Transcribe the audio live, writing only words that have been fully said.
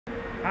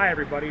Hi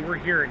everybody, we're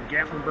here in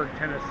Gatlinburg,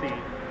 Tennessee.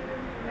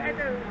 At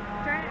the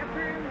giant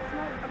aquarium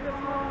of the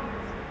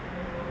Smokies.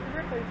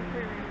 Ripley's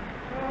aquarium.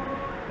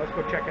 Let's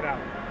go check it out.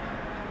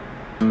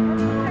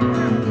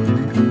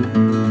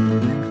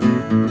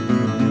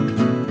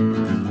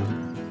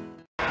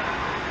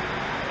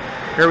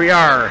 Here we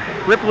are,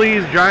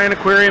 Ripley's giant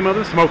aquarium of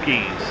the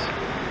Smokies.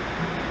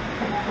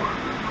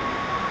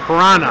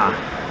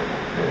 Piranha.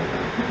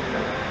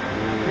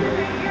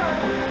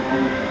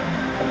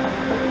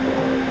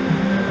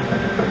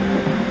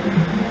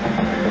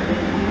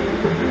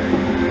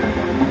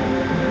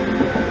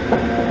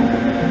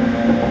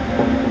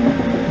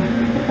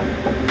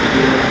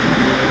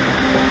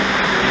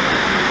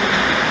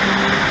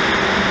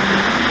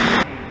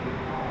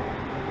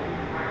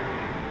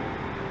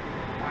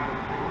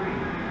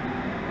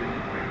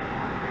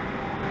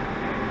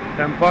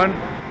 Having fun?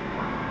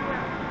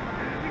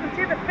 You can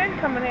see the fin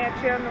coming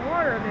at you in the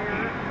water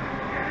there.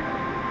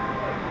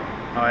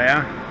 Oh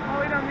yeah? All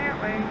the way down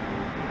that way.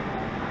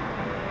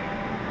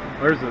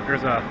 There's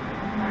a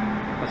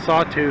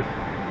sawtooth.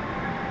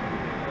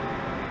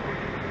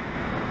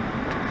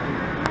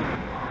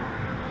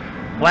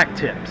 Black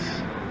tips.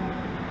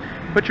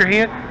 Put your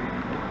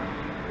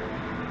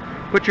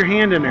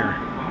hand in there.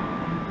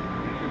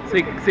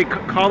 Say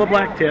call the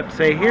black tip.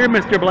 Say, here,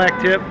 Mr.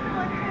 Black Tip.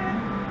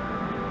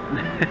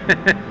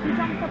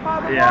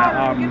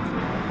 Yeah,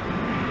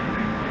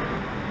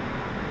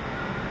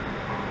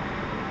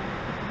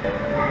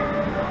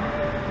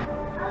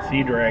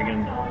 sea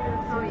dragon.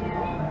 Oh yeah.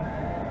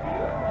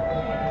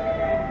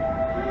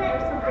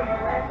 There's something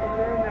black in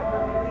there that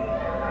will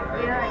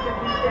leave. Yeah, I guess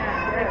he's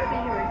dead. I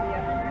see you right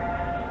here.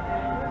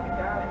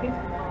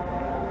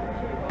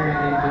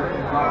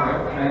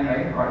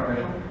 Man-made,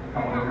 artificial. A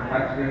couple different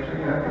types of fish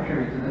that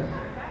contribute to this.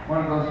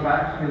 One of those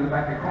facts to the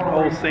back of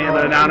coral. Old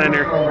Santa down in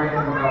there.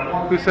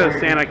 Who says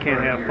Santa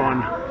can't have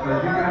fun? So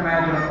as you can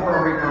imagine, a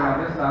coral reef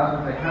around this size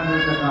will take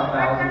hundreds, if not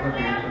thousands, of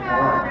years to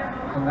grow.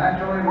 So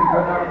naturally, we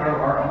could not grow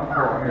our own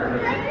coral here.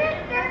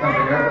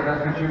 Something else that does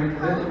contribute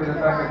to this would be the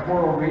fact that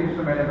coral reefs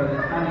are made up of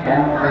this tiny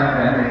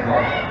long-fin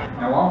bannerfish.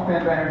 Now,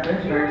 long-fin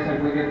bannerfish very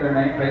simply get their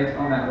name based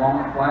on that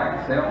long, flat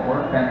sail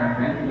or banner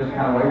fin that just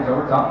kind of waves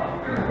over top.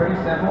 So it's pretty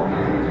simple,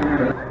 easy to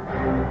remember.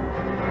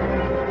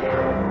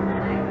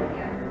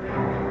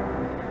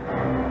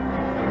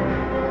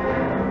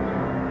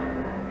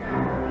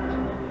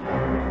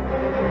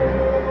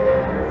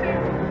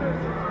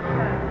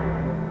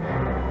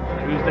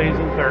 Tuesdays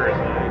and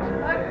Thursdays. I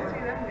like to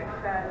see them get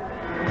fed.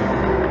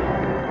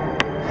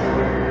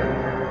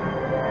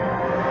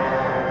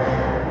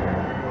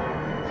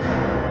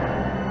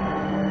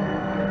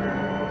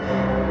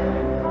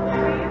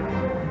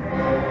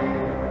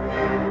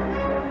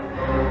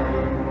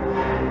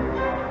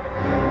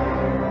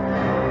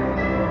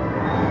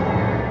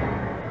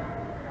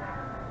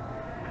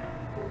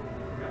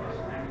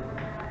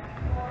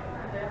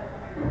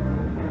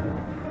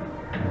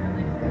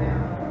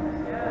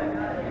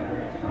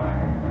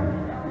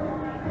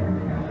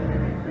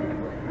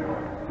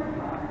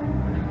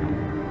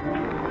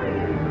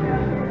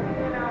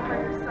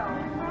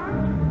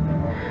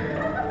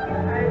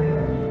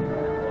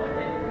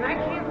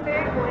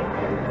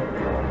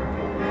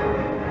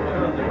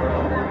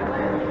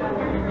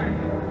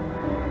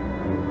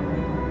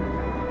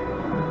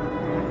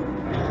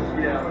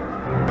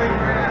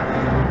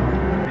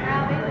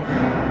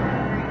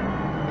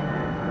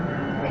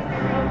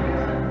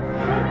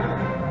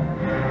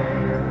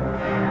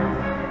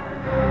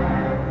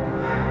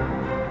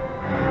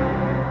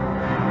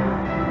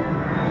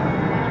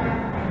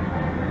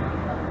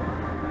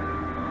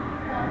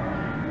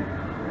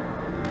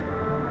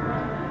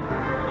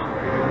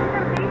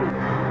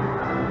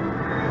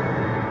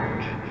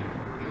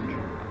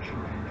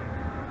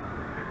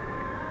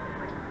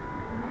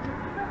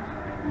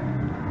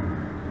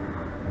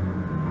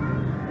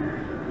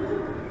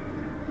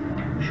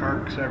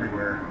 Sharks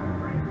everywhere.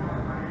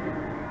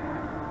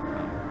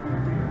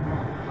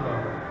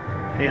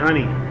 Hey,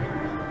 honey.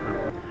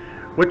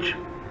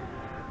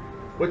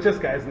 What's this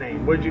guy's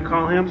name? What'd you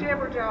call him?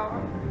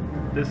 Jabberjaw.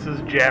 This is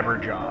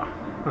Jabberjaw.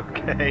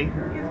 Okay.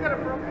 He's got a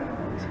broken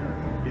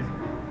tooth.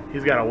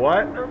 He's got a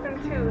what?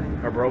 Broken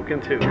tooth. A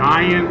broken tooth.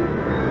 Giant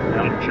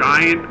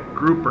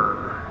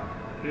grouper.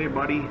 Hey,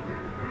 buddy.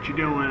 What you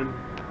doing?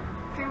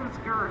 His name is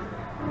Girth.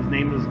 His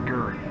name is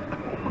Girth.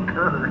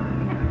 Girth.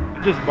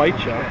 Just bite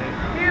you.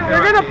 Here,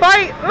 we're gonna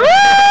bite.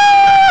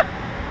 Ooh!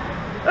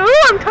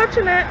 Ooh, I'm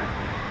touching it.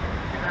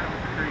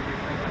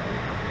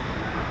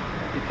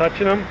 You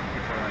touching them?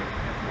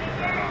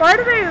 Why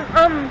do they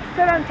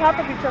sit on top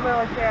of each other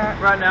like that?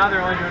 Right now,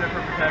 they're only doing it for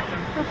protection.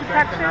 For Strength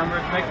protection? in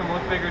numbers, makes them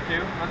look bigger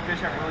too. Most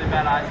fish have really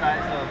bad eyesight,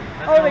 so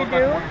that's Oh, gonna they look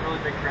do? like one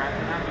really big crack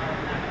in them.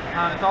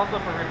 It's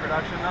also for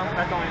reproduction though.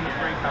 That's only in the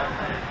springtime.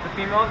 The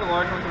females, the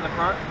large ones in the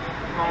front,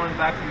 the small ones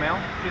back's the male.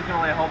 She's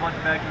gonna lay a whole bunch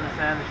of eggs in the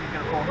sand that she's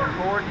gonna pull him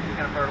forward and she's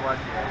gonna fertilize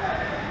the eggs.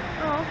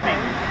 Oh, okay.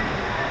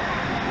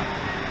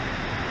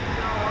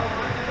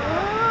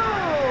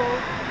 Ooh,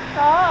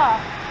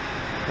 soft.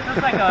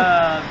 Just like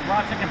a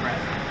raw chicken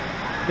breast.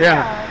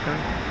 Yeah.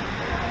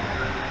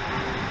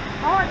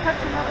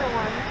 touch another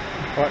one.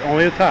 But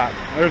only the top.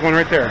 There's one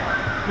right there.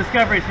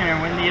 Discovery Center,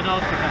 when the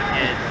adults become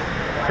kids.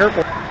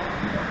 Careful.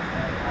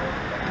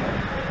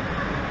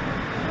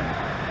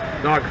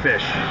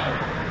 Dogfish.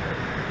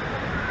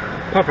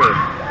 Puffer.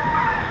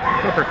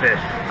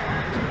 Pufferfish.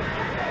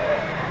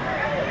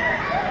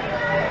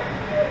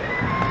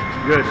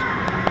 Good.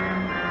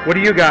 What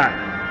do you got?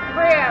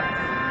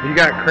 Crabs. You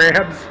got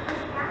crabs?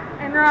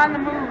 And they're on the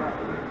move.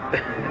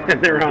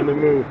 And they're on the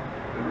move.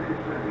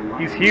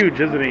 He's huge,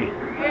 isn't he?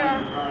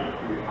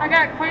 Yeah. I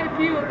got quite a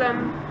few of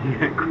them. You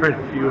got quite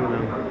a few of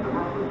them.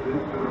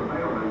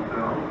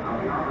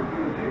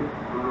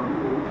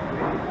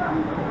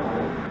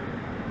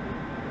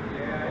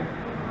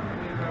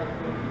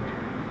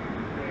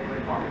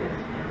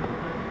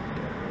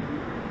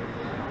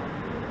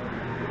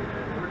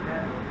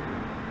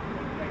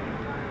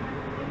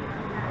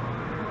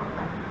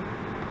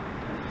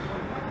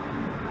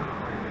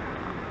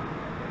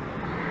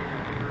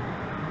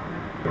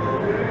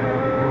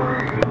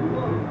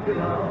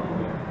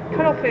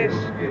 Cuttlefish.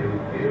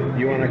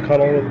 You want to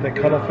cuddle with the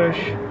cuttlefish?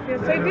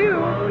 Yes, I do.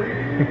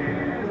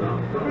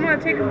 I'm going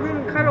to take him home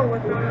and cuddle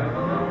with him.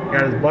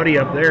 Got his buddy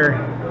up there.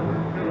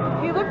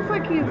 He looks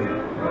like he's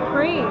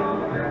praying.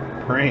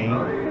 Praying.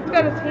 He's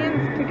got his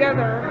hands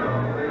together.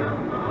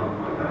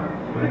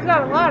 He's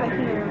got a lot of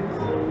hands.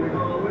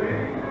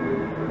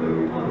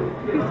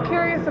 He's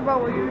curious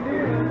about what you're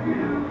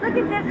doing. Look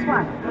at this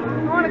one.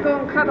 I want to go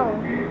and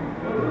cuddle.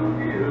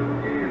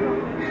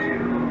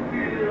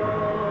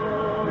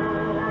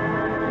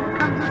 Here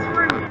comes his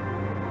fruit.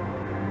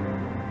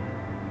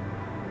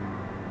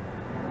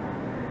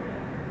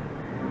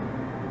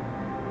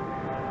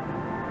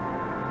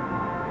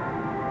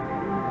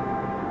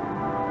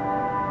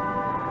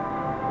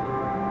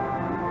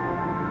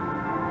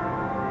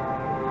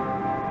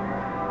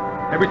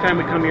 Every time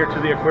we come here to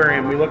the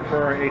aquarium, we look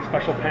for a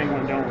special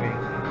penguin, don't we?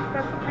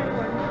 Special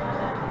penguin.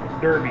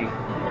 Derby.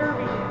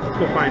 Derby. Let's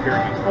go find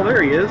Derby. Oh,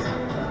 there he is.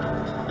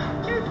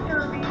 Here's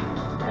Derby.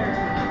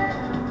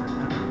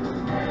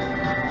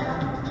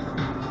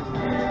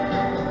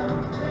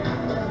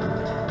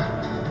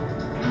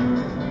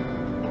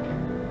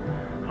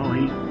 Oh,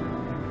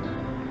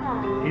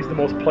 Aw. he's the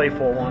most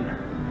playful one.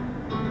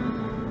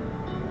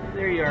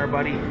 There you are,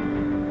 buddy.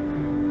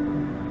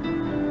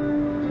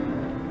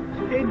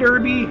 Hey,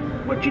 Derby.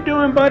 What you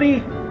doing, buddy?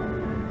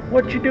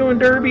 What you doing,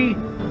 Derby?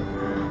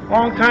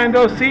 Long time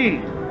no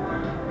see.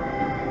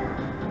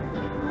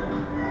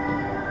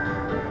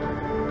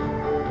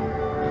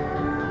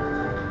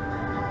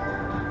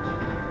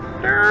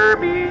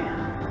 Derby.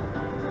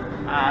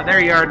 Ah,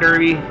 there you are,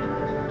 Derby.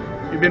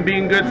 You've been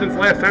being good since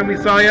last time we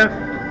saw you?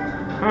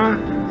 Huh?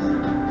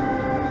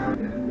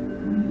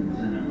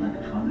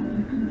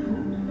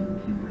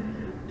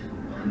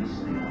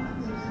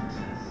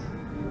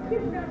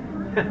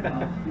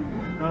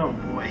 Oh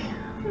boy.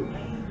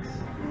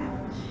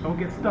 Don't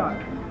get stuck.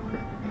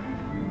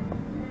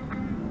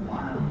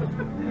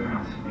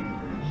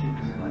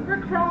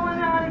 We're crawling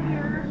out of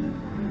here.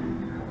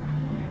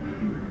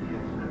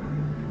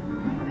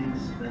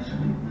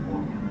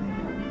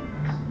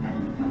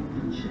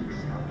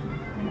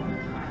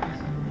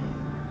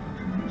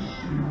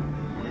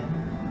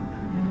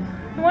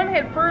 The one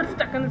had fur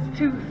stuck in his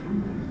tooth.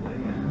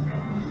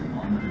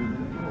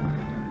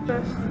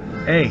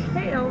 Hey,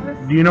 Hey,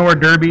 Elvis. do you know where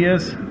Derby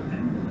is? He's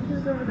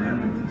over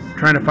there.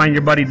 Trying to find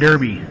your buddy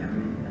Derby.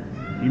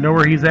 You know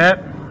where he's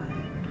at?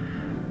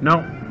 No?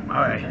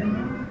 Alright.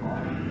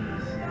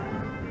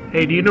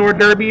 Hey, do you know where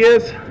Derby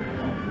is?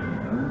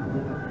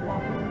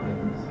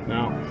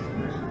 No.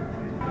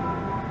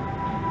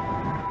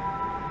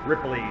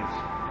 Ripley's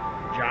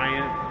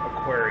Giant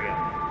Aquarium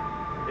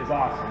is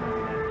awesome,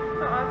 isn't it?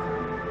 So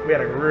awesome. We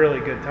had a really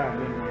good time,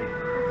 didn't we?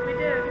 Yes, we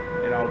did.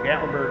 You know,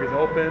 Gatlinburg is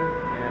open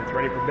and it's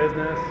ready for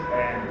business,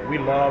 and we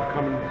love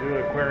coming to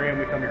the aquarium.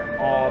 We come here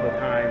all the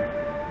time.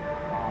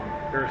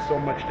 There's so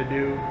much to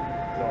do.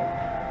 So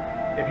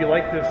if you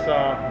like this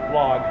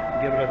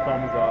vlog, give it a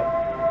thumbs up.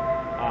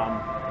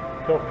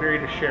 Feel free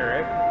to share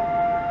it.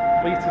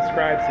 Please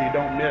subscribe so you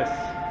don't miss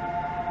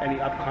any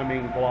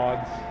upcoming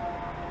vlogs.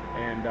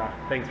 And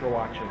thanks for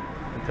watching.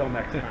 Until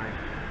next time.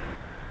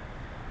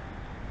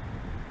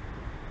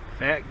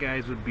 Fat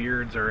guys with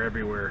beards are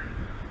everywhere.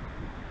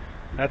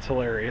 That's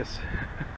hilarious.